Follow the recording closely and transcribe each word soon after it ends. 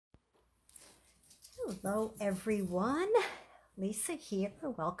Hello everyone, Lisa here.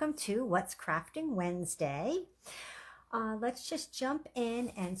 Welcome to What's Crafting Wednesday. Let's just jump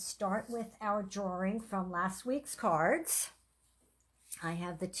in and start with our drawing from last week's cards. I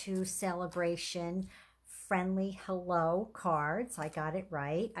have the two Celebration Friendly Hello cards. I got it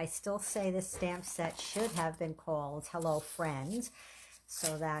right. I still say this stamp set should have been called Hello Friend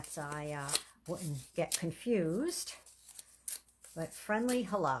so that I wouldn't get confused. But Friendly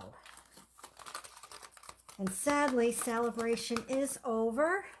Hello. And sadly, Celebration is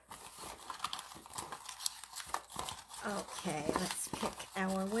over. Okay, let's pick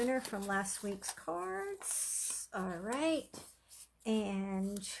our winner from last week's cards. All right.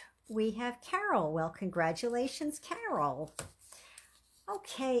 And we have Carol. Well, congratulations, Carol.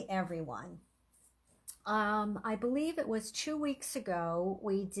 Okay, everyone. I believe it was 2 weeks ago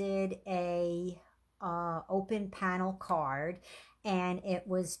we did a open panel card, and it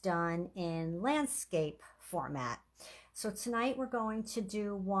was done in landscape format. So tonight we're going to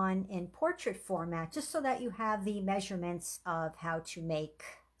do one in portrait format, just so that you have the measurements of how to make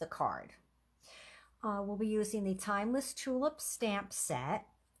the card. We'll be using the Timeless Tulips stamp set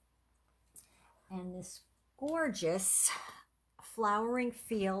and this gorgeous Flowering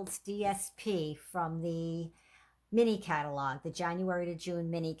Fields DSP from the mini catalog, the January to June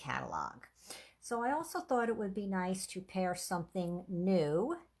mini catalog. So I also thought it would be nice to pair something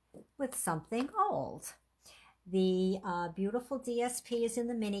new with something old. The beautiful DSP is in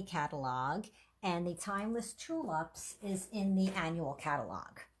the mini catalog, and the Timeless Tulips is in the annual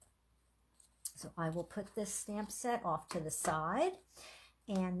catalog. So I will put this stamp set off to the side,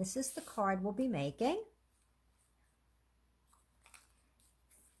 and this is the card we'll be making,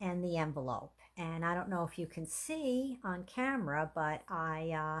 and the envelope. And I don't know if you can see on camera, but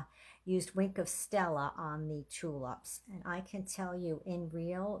I used Wink of Stella on the tulips. And I can tell you, in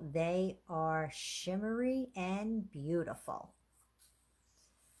real, they are shimmery and beautiful.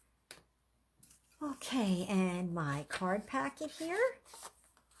 Okay, and my card packet here.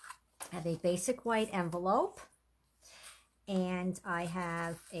 I have a basic white envelope. And I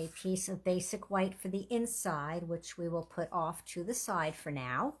have a piece of basic white for the inside, which we will put off to the side for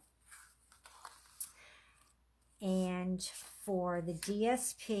now. And for the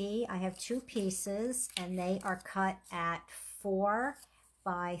DSP, I have two pieces, and they are cut at 4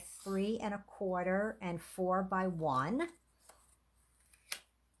 by 3 1/4 and 4 by 1.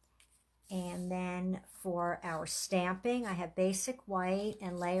 And then for our stamping, I have basic white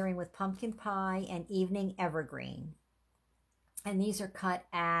and layering with pumpkin pie and evening evergreen. And these are cut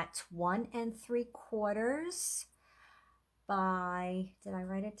at 1 3/4 by, did I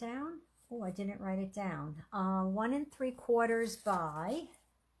write it down? Oh, I didn't write it down. 1 3/4 by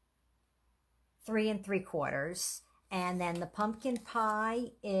 3 3/4. And then the pumpkin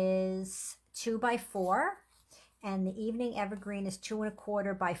pie is 2 by 4. And the evening evergreen is 2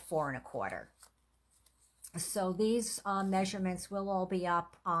 1/4 by 4 1/4. So these measurements will all be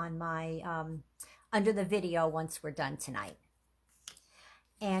up on my, under the video once we're done tonight.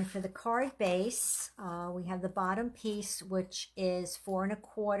 And for the card base, we have the bottom piece, which is 4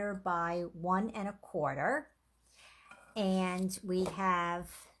 1/4 by 1 1/4. And we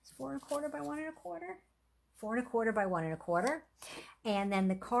have 4 1/4 by 1 1/4? 4 1/4 by 1 1/4. And then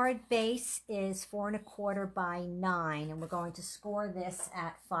the card base is 4 1/4 by 9. And we're going to score this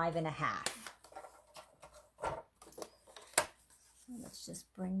at 5 1/2. So let's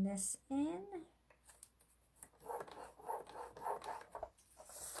just bring this in.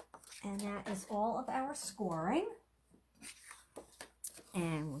 And that is all of our scoring.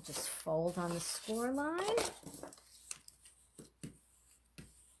 And we'll just fold on the score line.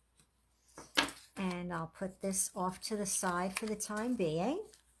 And I'll put this off to the side for the time being.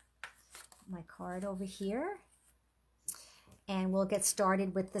 Put my card over here. And we'll get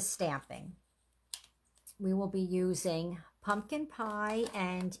started with the stamping. We will be using pumpkin pie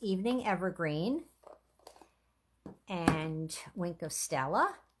and evening evergreen and Wink of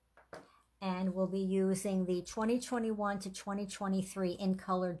Stella. And we'll be using the 2021 to 2023 in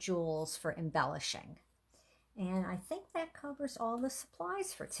color jewels for embellishing. And I think that covers all the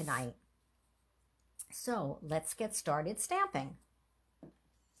supplies for tonight. So let's get started stamping.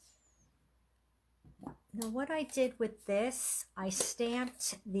 Now what I did with this, I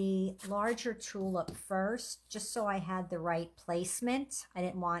stamped the larger tulip first, just so I had the right placement. I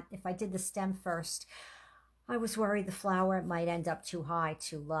didn't want, if I did the stem first, I was worried the flower might end up too high,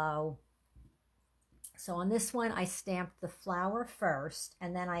 too low. So on this one, I stamped the flower first,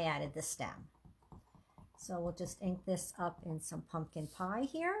 and then I added the stem. So we'll just ink this up in some pumpkin pie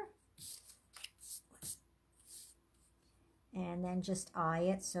here. And then just eye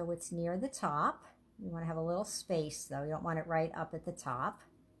it so it's near the top. You want to have a little space though. You don't want it right up at the top.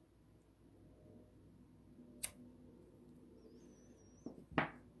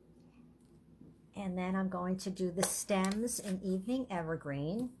 And then I'm going to do the stems in Evening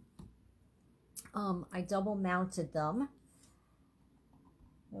Evergreen. I double mounted them.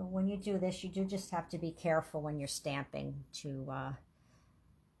 When you do this, you do just have to be careful when you're stamping to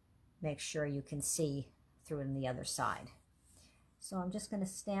make sure you can see through on the other side. So I'm just going to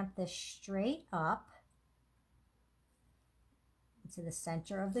stamp this straight up into the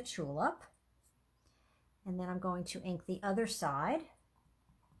center of the tulip. And then I'm going to ink the other side.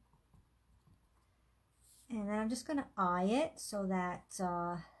 And then I'm just going to eye it so that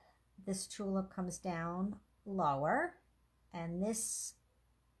this tulip comes down lower. And this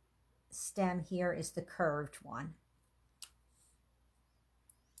stem here is the curved one.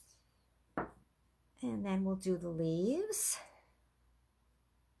 And then we'll do the leaves.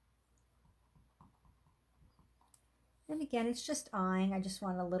 And again, it's just eyeing. I just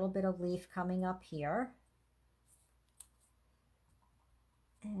want a little bit of leaf coming up here.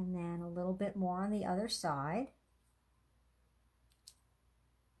 And then a little bit more on the other side.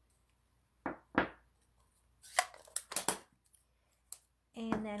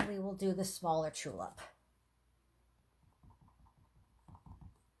 And then we will do the smaller tulip.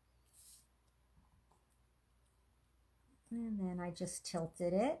 And then I just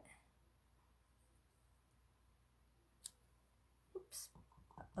tilted it. Oops.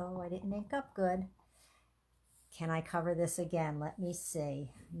 Oh, I didn't ink up good. Can I cover this again? Let me see.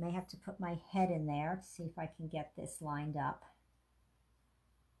 I may have to put my head in there to see if I can get this lined up.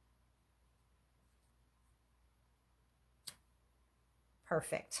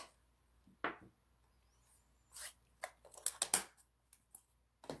 Perfect.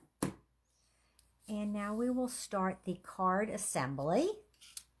 And now we will start the card assembly.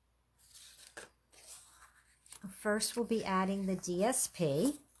 First, we'll be adding the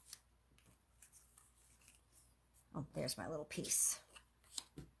DSP. Oh, there's my little piece.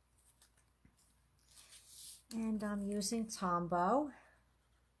 And I'm using Tombow.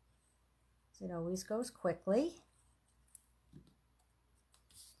 It always goes quickly.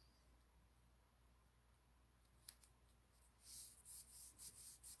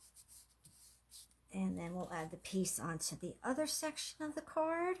 And then we'll add the piece onto the other section of the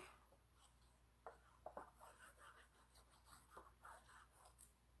card.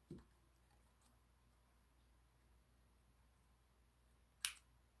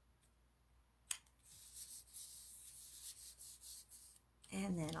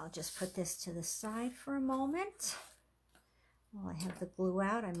 And then I'll just put this to the side for a moment. While I have the glue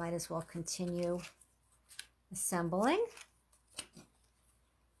out, I might as well continue assembling.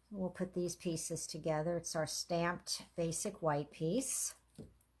 We'll put these pieces together. It's our stamped basic white piece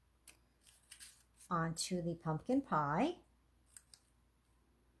onto the pumpkin pie.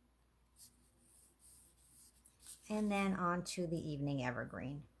 And then onto the Evening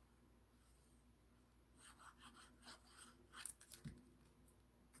Evergreen.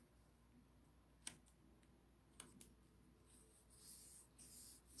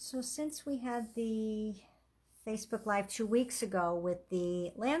 So since we had the Facebook Live 2 weeks ago with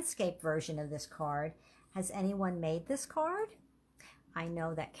the landscape version of this card, has anyone made this card? I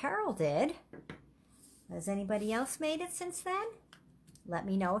know that Carol did. Has anybody else made it since then? Let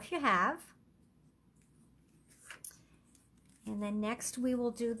me know if you have. And then next we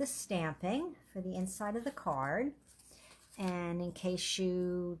will do the stamping for the inside of the card. And in case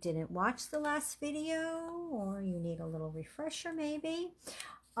you didn't watch the last video or you need a little refresher maybe,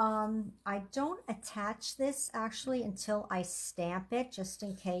 I don't attach this actually until I stamp it, just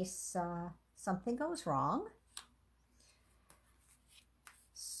in case something goes wrong.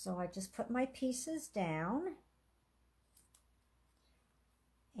 So I just put my pieces down.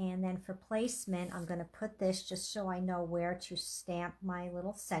 And then for placement, I'm going to put this just so I know where to stamp my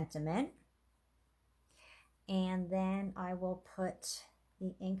little sentiment. And then I will put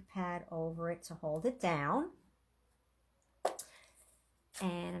the ink pad over it to hold it down.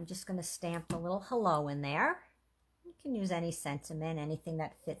 And I'm just going to stamp a little hello in there. You can use any sentiment, anything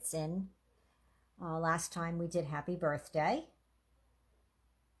that fits in. Last time we did happy birthday.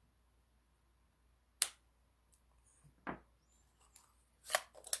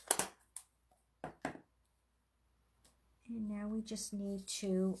 And now we just need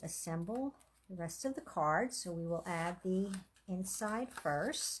to assemble the rest of the card. So we will add the inside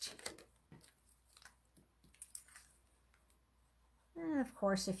first. And of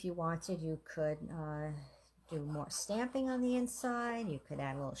course, if you wanted, you could do more stamping on the inside. You could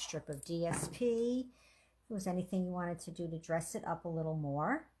add a little strip of DSP. If there was anything you wanted to do to dress it up a little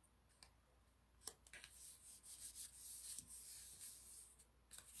more.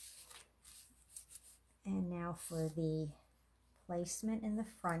 Now for the placement in the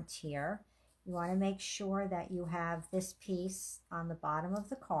front here, you want to make sure that you have this piece on the bottom of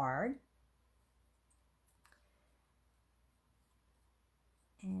the card.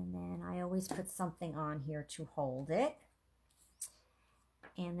 And then I always put something on here to hold it.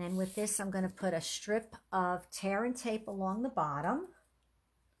 And then with this, I'm going to put a strip of tear and tape along the bottom.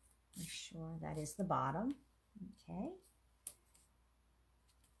 Make sure that is the bottom. Okay.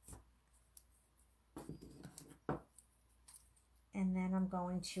 And then I'm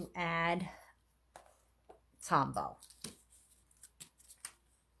going to add Tombow.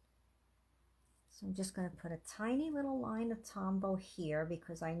 So I'm just going to put a tiny little line of Tombow here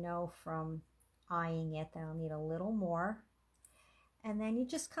because I know from eyeing it that I'll need a little more. And then you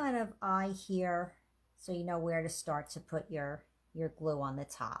just kind of eye here so you know where to start to put your glue on the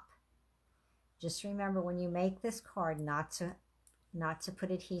top. Just remember when you make this card not to put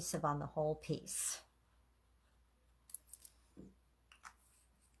adhesive on the whole piece.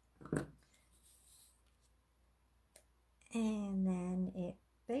 And then it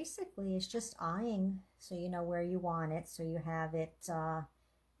basically is just eyeing so you know where you want it, so you have it you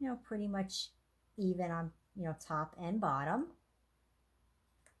know, pretty much even on, you know, top and bottom.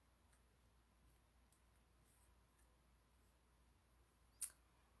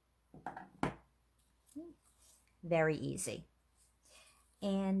 Very easy.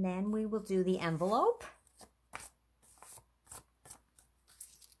 And then we will do the envelope.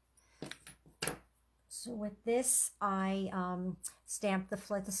 So with this, I stamped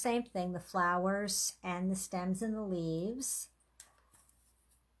the same thing, the flowers and the stems and the leaves.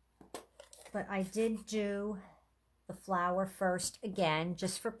 But I did do the flower first again,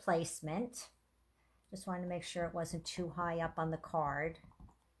 just for placement. Just wanted to make sure it wasn't too high up on the card.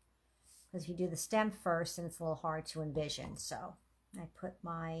 Because if you do the stem first, then it's a little hard to envision. So I put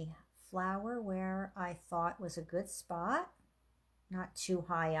my flower where I thought was a good spot. Not too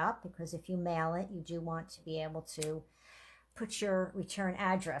high up, because if you mail it, you do want to be able to put your return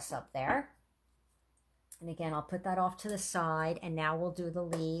address up there. And again, I'll put that off to the side, and now we'll do the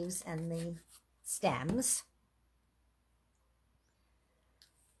leaves and the stems.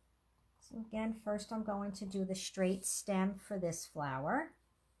 So again, first I'm going to do the straight stem for this flower.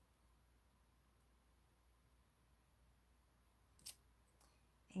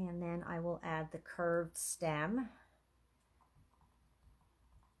 And then I will add the curved stem.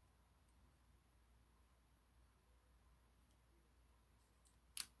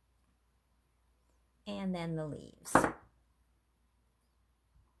 And then the leaves.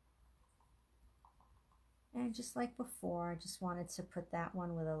 And just like before, I just wanted to put that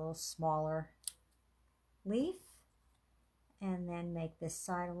one with a little smaller leaf. And then make this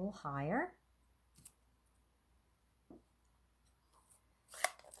side a little higher.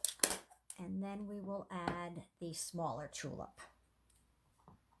 And then we will add the smaller tulip.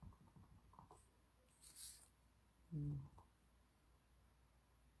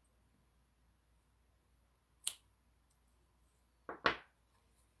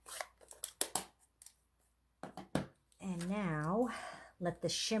 And now let the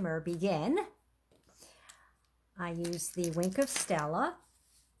shimmer begin. I used the Wink of Stella,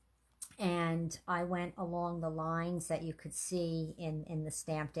 and I went along the lines that you could see in the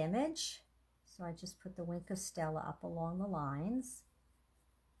stamped image. So I just put the Wink of Stella up along the lines.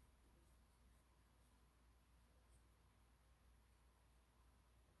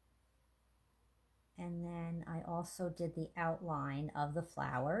 And then I also did the outline of the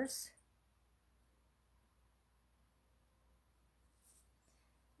flowers.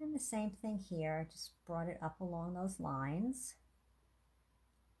 And the same thing here, I just brought it up along those lines.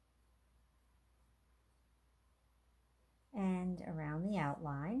 And around the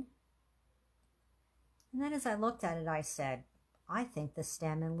outline. And then as I looked at it, I said, I think the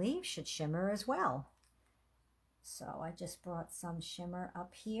stem and leaves should shimmer as well. So I just brought some shimmer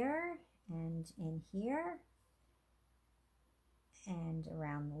up here and in here and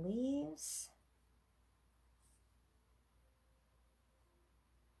around the leaves.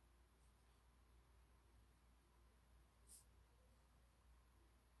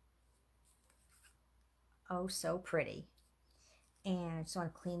 Oh, so pretty. And I just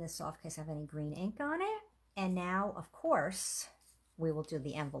want to clean this off in case I have any green ink on it. And now, of course, we will do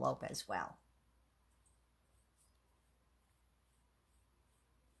the envelope as well.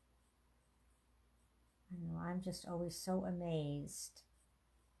 I know, I'm just always so amazed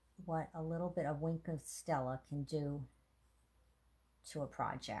what a little bit of Wink of Stella can do to a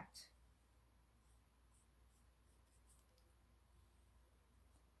project.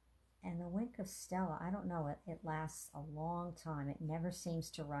 And the Wink of Stella, I don't know, it lasts a long time. It never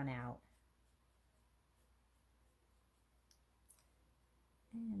seems to run out.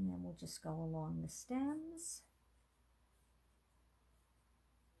 And then we'll just go along the stems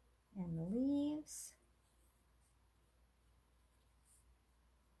and the leaves.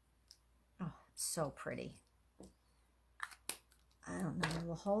 Oh, so pretty. I don't know,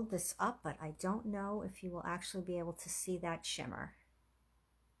 we'll hold this up, but I don't know if you will actually be able to see that shimmer.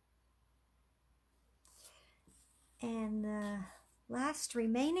 And the last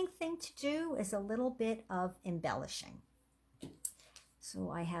remaining thing to do is a little bit of embellishing.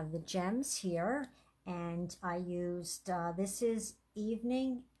 So I have the gems here, and I used, this is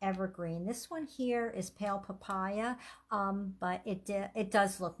Evening Evergreen. This one here is Pale Papaya, but it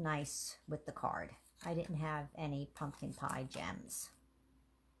does look nice with the card. I didn't have any pumpkin pie gems.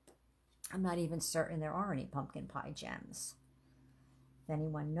 I'm not even certain there are any pumpkin pie gems. If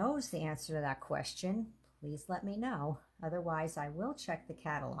anyone knows the answer to that question, please let me know. Otherwise, I will check the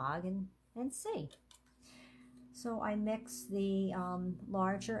catalog and see. So I mix the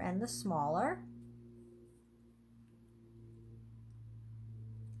larger and the smaller.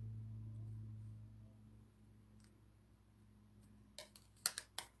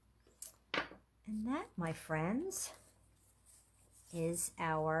 And that, my friends, is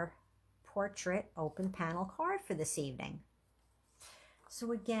our portrait open panel card for this evening.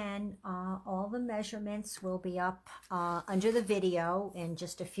 So again, all the measurements will be up under the video in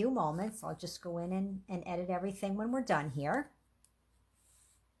just a few moments. I'll just go in and edit everything when we're done here.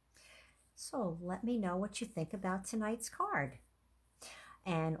 So let me know what you think about tonight's card.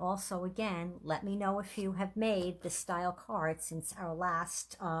 And also, again, let me know if you have made this style card since our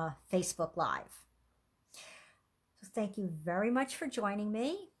last Facebook Live. So thank you very much for joining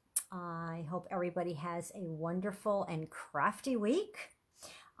me. I hope everybody has a wonderful and crafty week.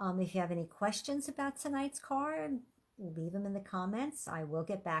 If you have any questions about tonight's card, leave them in the comments. I will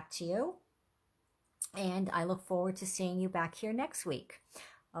get back to you. And I look forward to seeing you back here next week.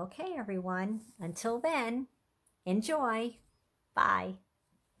 Okay, everyone. Until then, enjoy. Bye.